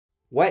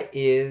What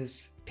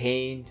is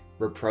pain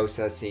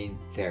reprocessing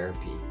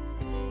therapy?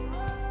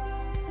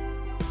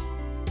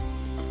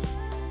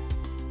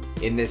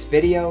 In this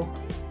video,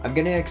 I'm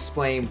going to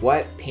explain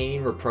what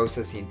pain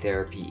reprocessing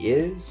therapy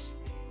is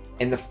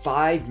and the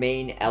 5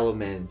 main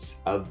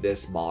elements of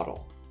this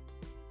model.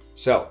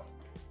 So,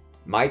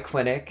 my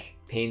clinic,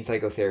 Pain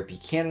Psychotherapy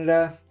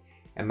Canada,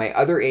 and my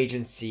other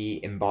agency,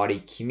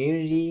 Embodied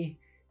Community,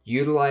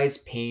 utilize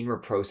pain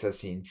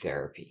reprocessing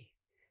therapy.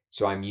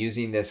 So I'm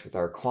using this with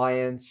our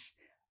clients.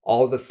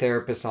 All the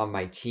therapists on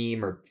my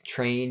team are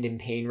trained in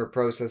pain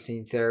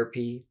reprocessing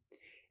therapy.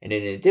 And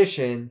in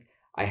addition,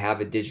 I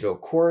have a digital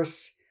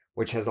course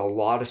which has a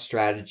lot of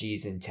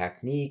strategies and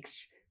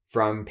techniques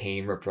from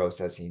pain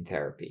reprocessing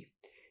therapy.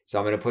 So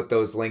I'm going to put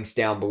those links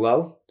down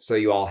below so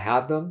you all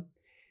have them.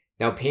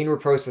 Now, pain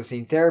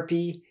reprocessing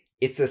therapy,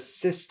 it's a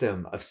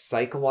system of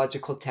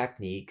psychological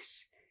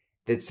techniques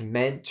that's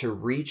meant to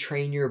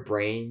retrain your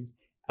brain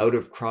out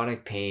of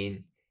chronic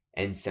pain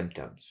and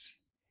symptoms.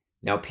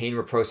 Now, pain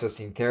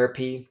reprocessing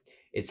therapy,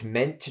 it's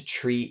meant to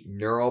treat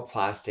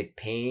neuroplastic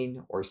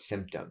pain or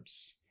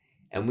symptoms.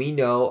 And we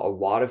know a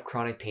lot of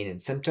chronic pain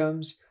and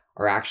symptoms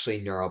are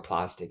actually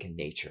neuroplastic in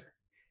nature.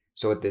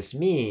 So what this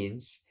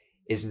means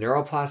is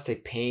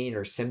neuroplastic pain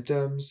or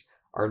symptoms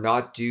are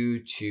not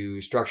due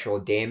to structural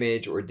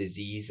damage or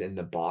disease in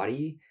the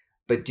body,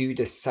 but due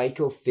to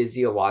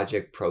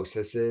psychophysiologic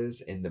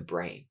processes in the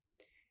brain.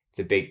 It's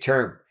a big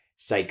term,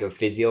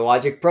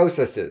 psychophysiologic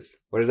processes.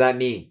 What does that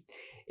mean?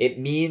 It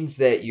means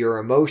that your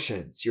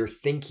emotions, your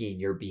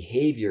thinking, your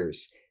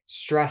behaviors,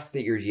 stress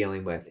that you're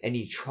dealing with,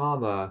 any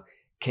trauma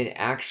can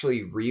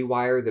actually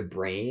rewire the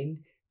brain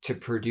to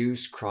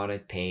produce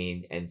chronic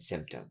pain and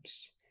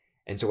symptoms.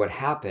 And so what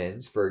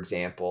happens, for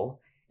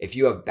example, if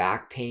you have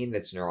back pain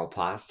that's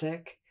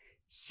neuroplastic,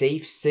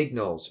 safe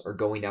signals are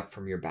going up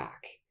from your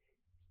back,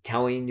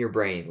 telling your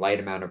brain light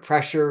amount of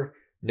pressure,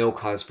 no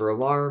cause for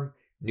alarm,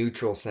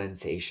 neutral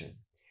sensation.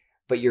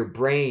 But your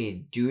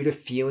brain, due to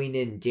feeling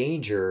in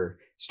danger,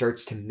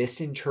 starts to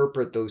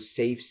misinterpret those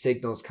safe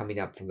signals coming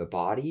up from the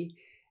body,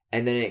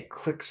 and then it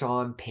clicks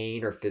on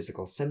pain or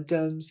physical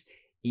symptoms,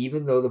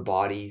 even though the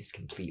body's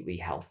completely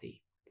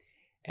healthy.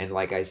 And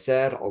like I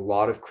said, a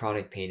lot of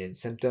chronic pain and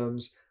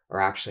symptoms are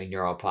actually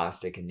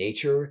neuroplastic in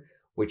nature,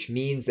 which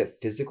means that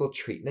physical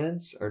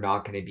treatments are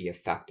not going to be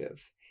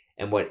effective.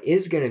 And what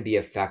is going to be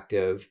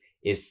effective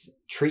is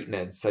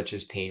treatments such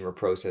as pain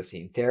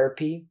reprocessing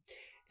therapy.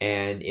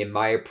 And in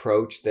my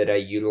approach that I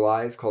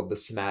utilize called the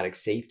somatic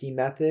safety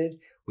method,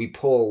 we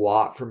pull a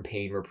lot from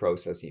pain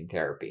reprocessing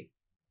therapy.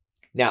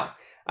 Now,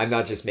 I'm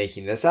not just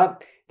making this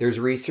up. There's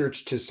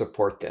research to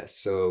support this.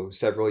 So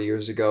several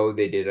years ago,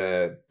 they did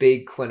a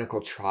big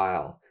clinical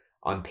trial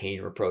on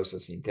pain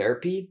reprocessing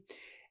therapy.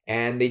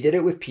 And they did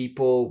it with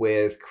people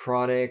with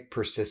chronic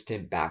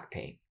persistent back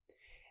pain.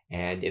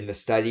 And in the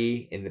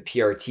study, in the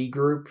PRT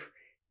group,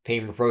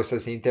 pain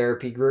reprocessing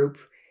therapy group,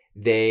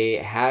 they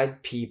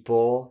had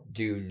people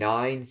do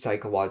 9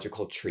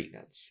 psychological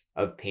treatments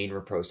of pain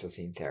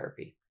reprocessing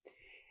therapy.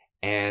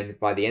 And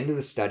by the end of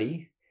the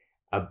study,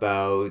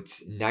 about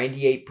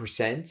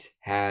 98%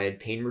 had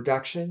pain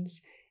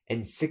reductions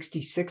and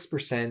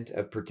 66%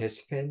 of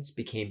participants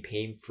became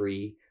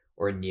pain-free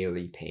or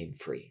nearly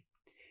pain-free.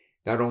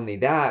 Not only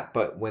that,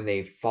 but when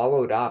they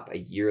followed up a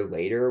year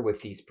later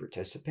with these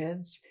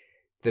participants,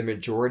 the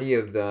majority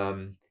of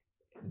them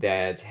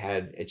that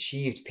had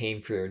achieved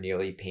pain-free or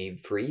nearly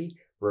pain-free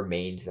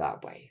remained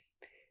that way.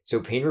 So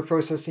pain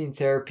reprocessing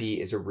therapy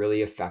is a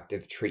really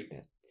effective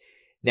treatment.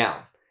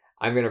 Now,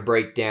 I'm going to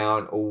break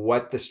down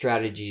what the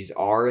strategies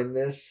are in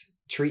this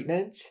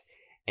treatment,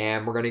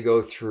 and we're going to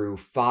go through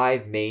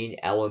 5 main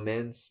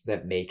elements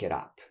that make it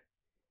up.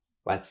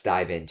 Let's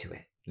dive into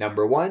it.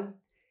 Number 1,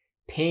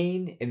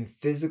 pain and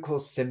physical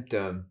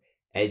symptom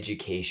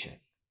education.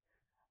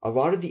 A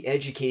lot of the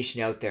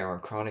education out there on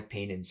chronic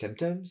pain and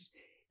symptoms,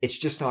 it's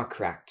just not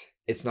correct.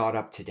 It's not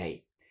up to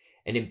date.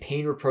 And in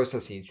pain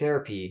reprocessing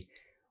therapy,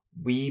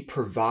 we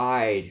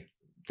provide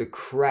the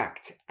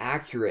correct,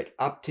 accurate,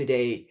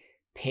 up-to-date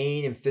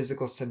pain and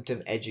physical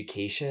symptom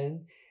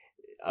education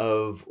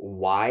of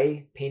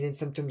why pain and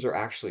symptoms are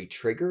actually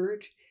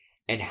triggered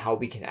and how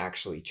we can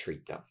actually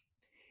treat them,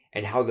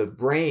 and how the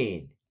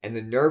brain and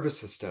the nervous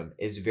system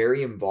is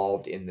very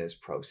involved in this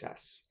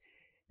process.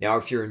 Now,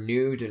 if you're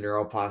new to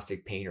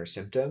neuroplastic pain or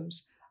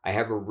symptoms, I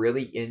have a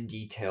really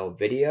in-detail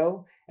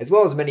video, as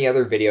well as many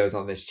other videos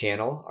on this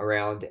channel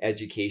around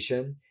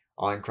education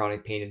on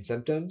chronic pain and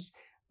symptoms.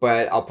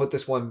 But I'll put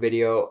this one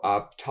video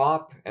up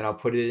top and I'll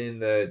put it in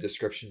the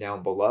description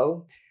down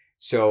below.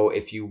 So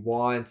if you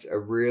want a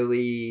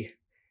really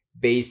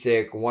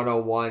basic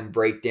 101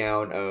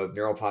 breakdown of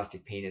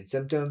neuroplastic pain and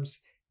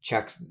symptoms,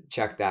 check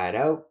that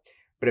out.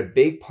 But a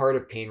big part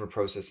of pain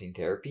reprocessing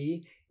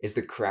therapy is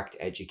the correct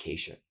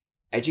education.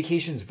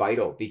 Education is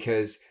vital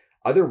because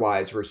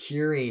otherwise we're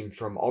hearing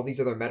from all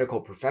these other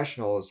medical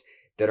professionals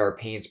that our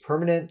pain's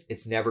permanent,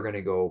 it's never going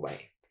to go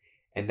away.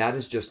 And that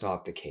is just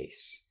not the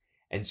case.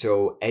 And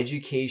so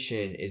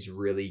education is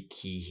really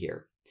key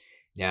here.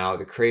 Now,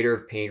 the creator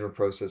of pain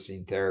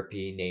reprocessing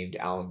therapy named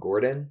Alan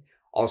Gordon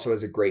also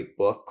has a great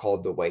book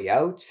called The Way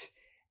Out,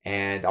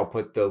 and I'll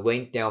put the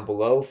link down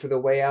below for The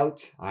Way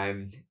Out.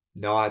 I'm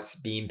not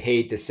being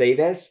paid to say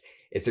this.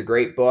 It's a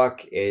great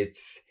book.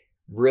 It's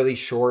really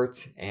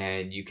short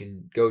and you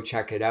can go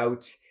check it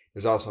out.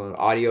 There's also an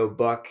audio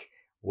book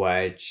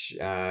which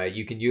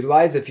you can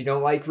utilize if you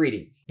don't like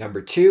reading.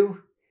 Number 2,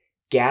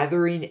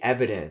 gathering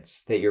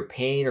evidence that your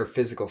pain or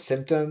physical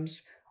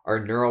symptoms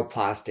are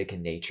neuroplastic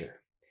in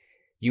nature.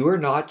 You are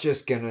not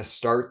just going to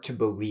start to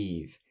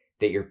believe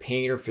that your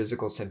pain or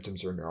physical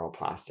symptoms are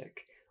neuroplastic.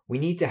 We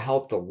need to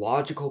help the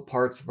logical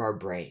parts of our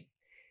brain,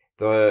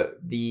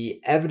 the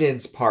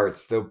evidence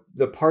parts, the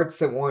parts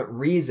that want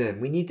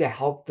reason. We need to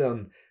help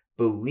them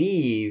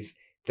believe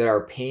that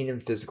our pain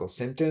and physical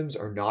symptoms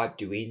are not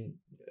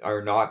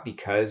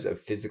because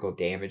of physical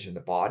damage in the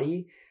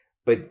body,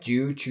 but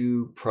due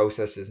to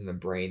processes in the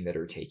brain that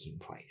are taking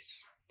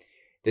place.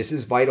 This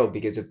is vital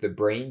because if the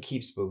brain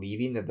keeps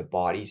believing that the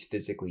body's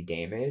physically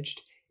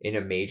damaged in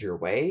a major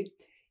way,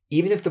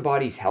 even if the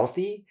body's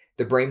healthy,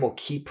 the brain will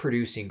keep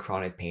producing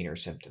chronic pain or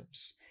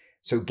symptoms.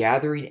 So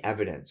gathering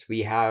evidence,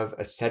 we have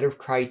a set of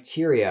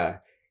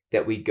criteria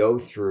that we go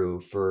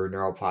through for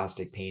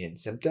neuroplastic pain and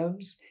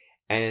symptoms.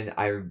 And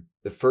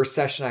the first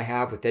session I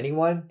have with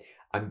anyone,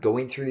 I'm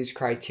going through these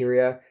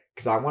criteria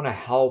because I want to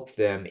help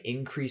them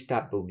increase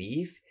that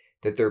belief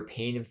that their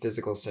pain and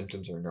physical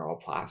symptoms are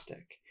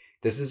neuroplastic.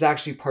 This is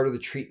actually part of the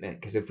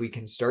treatment because if we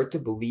can start to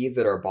believe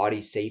that our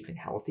body's safe and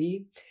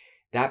healthy,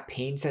 that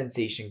pain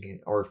sensation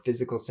or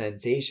physical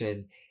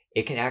sensation,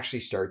 it can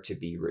actually start to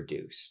be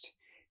reduced.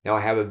 Now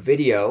I have a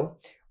video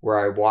where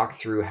I walk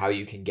through how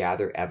you can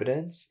gather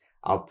evidence.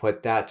 I'll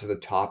put that to the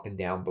top and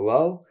down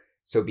below,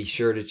 so be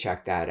sure to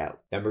check that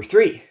out. Number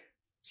 3,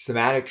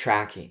 somatic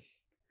tracking.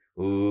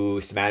 Ooh,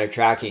 somatic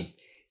tracking.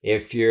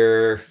 If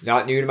you're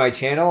not new to my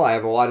channel, I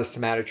have a lot of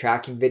somatic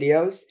tracking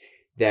videos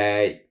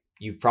that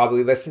you've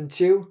probably listened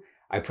to.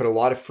 I put a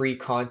lot of free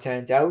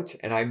content out,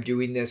 and I'm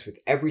doing this with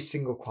every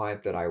single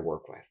client that I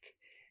work with.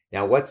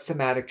 Now, what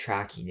somatic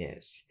tracking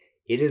is,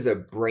 it is a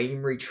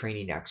brain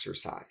retraining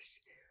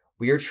exercise.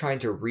 We are trying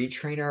to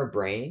retrain our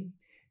brain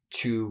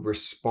to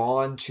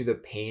respond to the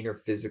pain or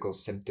physical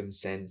symptom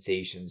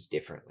sensations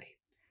differently.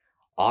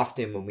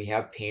 Often when we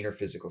have pain or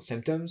physical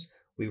symptoms,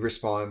 we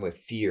respond with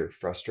fear,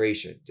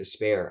 frustration,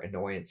 despair,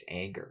 annoyance,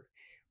 anger.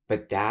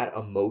 But that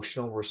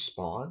emotional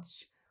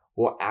response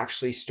will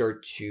actually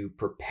start to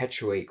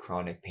perpetuate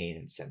chronic pain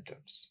and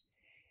symptoms.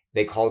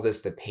 They call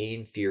this the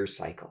pain-fear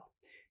cycle.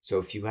 So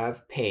if you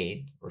have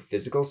pain or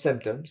physical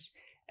symptoms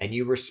and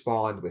you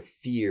respond with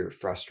fear,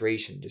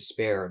 frustration,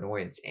 despair,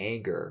 annoyance,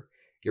 anger,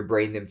 your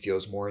brain then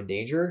feels more in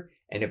danger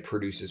and it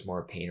produces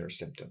more pain or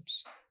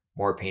symptoms.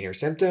 More pain or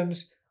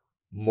symptoms,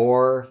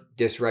 more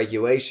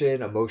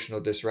dysregulation,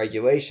 emotional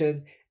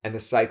dysregulation, and the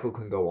cycle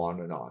can go on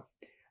and on.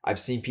 I've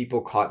seen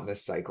people caught in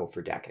this cycle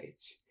for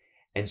decades.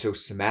 And so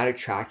somatic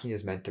tracking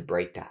is meant to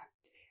break that.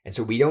 And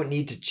so we don't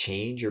need to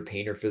change your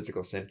pain or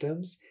physical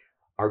symptoms.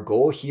 Our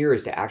goal here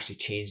is to actually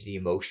change the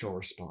emotional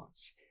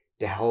response,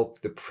 to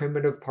help the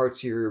primitive parts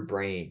of your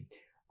brain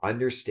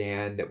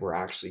understand that we're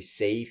actually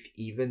safe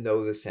even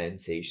though the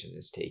sensation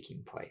is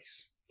taking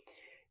place.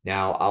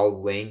 Now,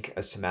 I'll link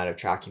a somatic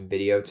tracking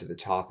video to the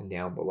top and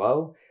down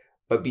below,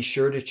 but be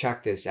sure to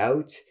check this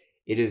out.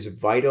 It is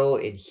vital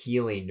in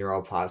healing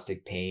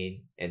neuroplastic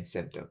pain and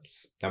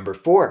symptoms. Number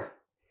 4,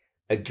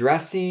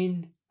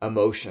 addressing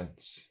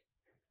emotions.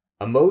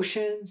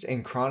 Emotions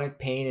and chronic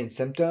pain and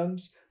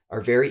symptoms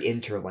are very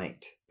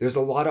interlinked. There's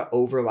a lot of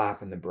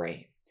overlap in the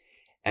brain.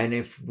 And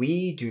if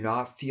we do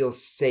not feel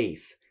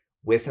safe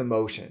with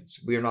emotions,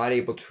 we are not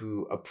able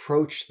to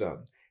approach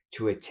them,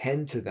 to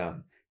attend to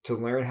them, to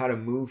learn how to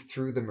move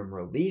through them and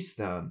release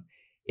them,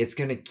 it's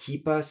going to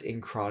keep us in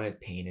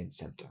chronic pain and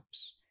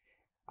symptoms.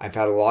 I've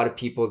had a lot of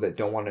people that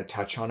don't want to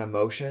touch on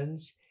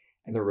emotions,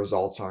 and the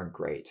results aren't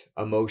great.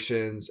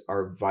 Emotions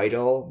are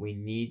vital. We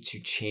need to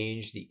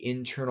change the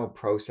internal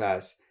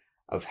process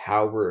of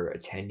how we're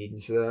attending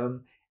to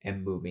them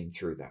and moving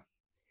through them.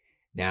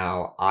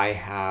 Now, I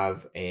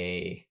have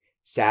a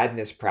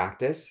sadness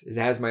practice. It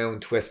has my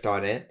own twist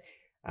on it.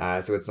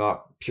 So it's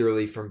not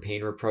purely from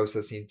pain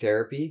reprocessing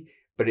therapy,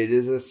 but it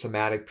is a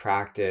somatic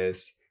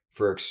practice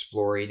for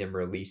exploring and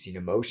releasing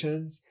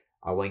emotions.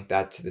 I'll link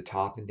that to the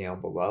top and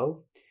down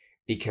below,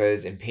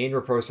 because in pain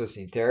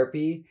reprocessing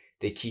therapy,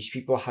 they teach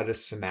people how to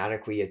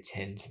somatically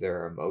attend to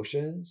their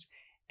emotions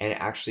and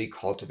actually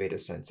cultivate a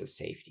sense of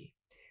safety.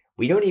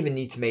 We don't even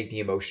need to make the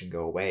emotion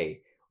go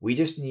away. We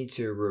just need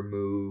to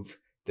remove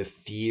the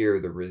fear,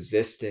 the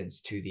resistance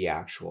to the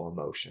actual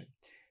emotion.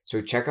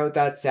 So check out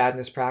that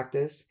sadness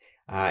practice.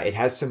 It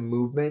has some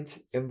movement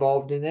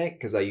involved in it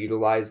because I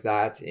utilize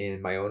that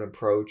in my own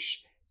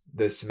approach,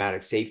 the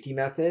somatic safety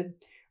method,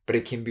 but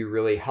it can be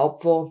really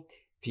helpful.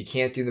 If you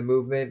can't do the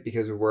movement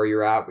because of where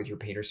you're at with your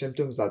pain or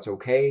symptoms, that's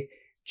okay.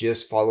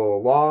 Just follow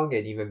along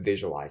and even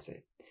visualize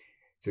it.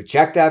 So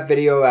check that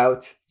video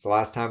out. It's the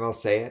last time I'll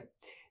say it.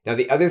 Now,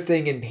 the other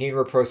thing in pain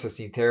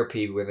reprocessing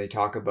therapy, when they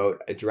talk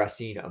about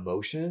addressing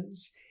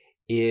emotions,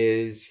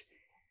 is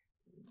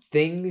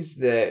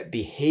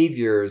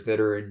behaviors that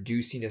are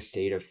inducing a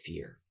state of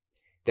fear,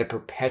 that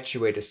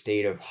perpetuate a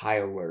state of high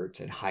alert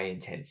and high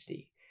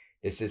intensity.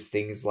 This is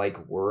things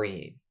like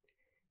worrying,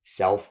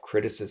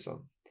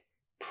 self-criticism,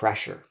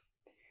 pressure.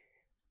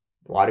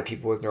 A lot of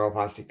people with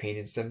neuroplastic pain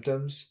and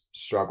symptoms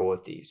struggle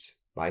with these,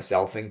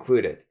 myself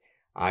included.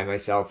 I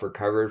myself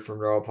recovered from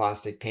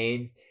neuroplastic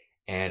pain,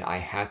 and I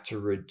had to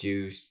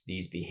reduce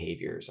these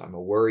behaviors. I'm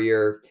a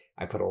worrier,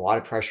 I put a lot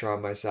of pressure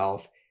on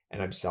myself,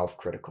 and I'm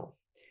self-critical.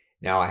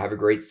 Now, I have a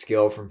great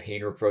skill from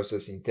Pain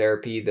Reprocessing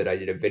Therapy that I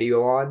did a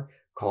video on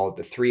called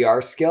the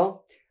 3R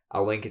skill.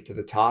 I'll link it to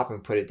the top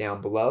and put it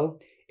down below.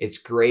 It's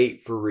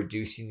great for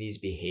reducing these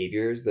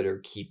behaviors that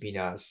are keeping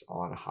us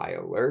on high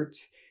alert.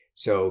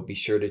 So be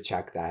sure to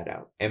check that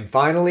out. And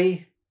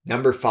finally,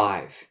 number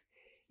 5,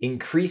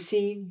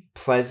 increasing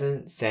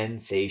pleasant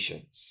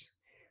sensations.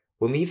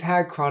 When we've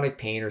had chronic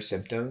pain or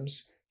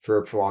symptoms for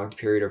a prolonged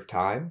period of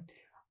time,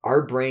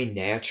 our brain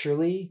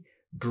naturally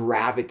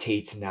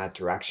gravitates in that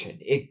direction.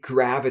 It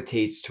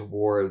gravitates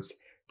towards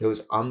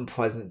those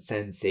unpleasant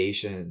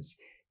sensations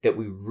that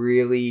we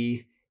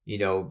really,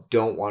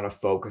 don't want to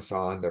focus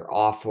on. They're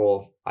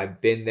awful.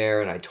 I've been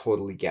there and I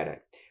totally get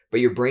it.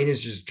 But your brain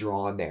is just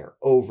drawn there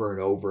over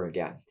and over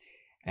again.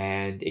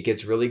 And it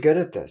gets really good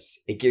at this.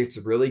 It gets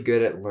really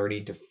good at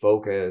learning to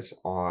focus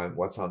on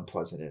what's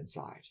unpleasant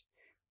inside.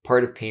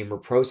 Part of pain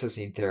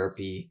reprocessing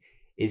therapy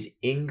is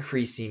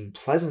increasing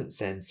pleasant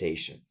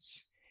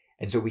sensations.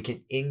 And so we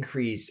can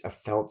increase a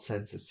felt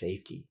sense of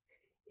safety,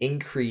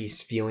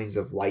 increase feelings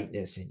of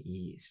lightness and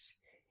ease,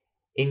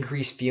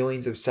 increase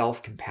feelings of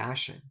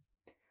self-compassion.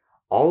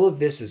 All of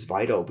this is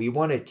vital. We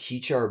want to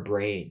teach our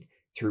brain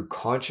through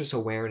conscious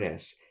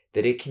awareness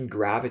that it can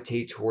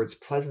gravitate towards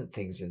pleasant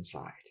things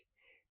inside.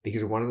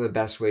 Because one of the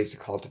best ways to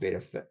cultivate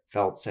a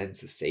felt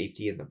sense of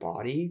safety in the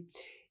body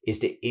is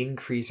to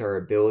increase our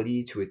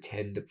ability to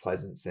attend to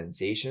pleasant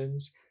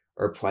sensations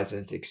or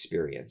pleasant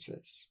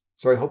experiences.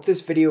 So I hope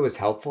this video was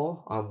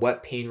helpful on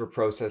what pain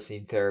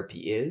reprocessing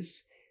therapy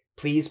is.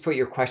 Please put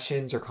your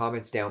questions or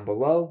comments down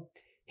below.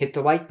 Hit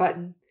the like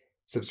button,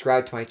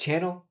 subscribe to my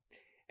channel,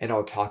 and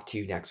I'll talk to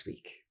you next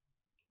week.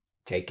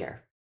 Take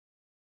care.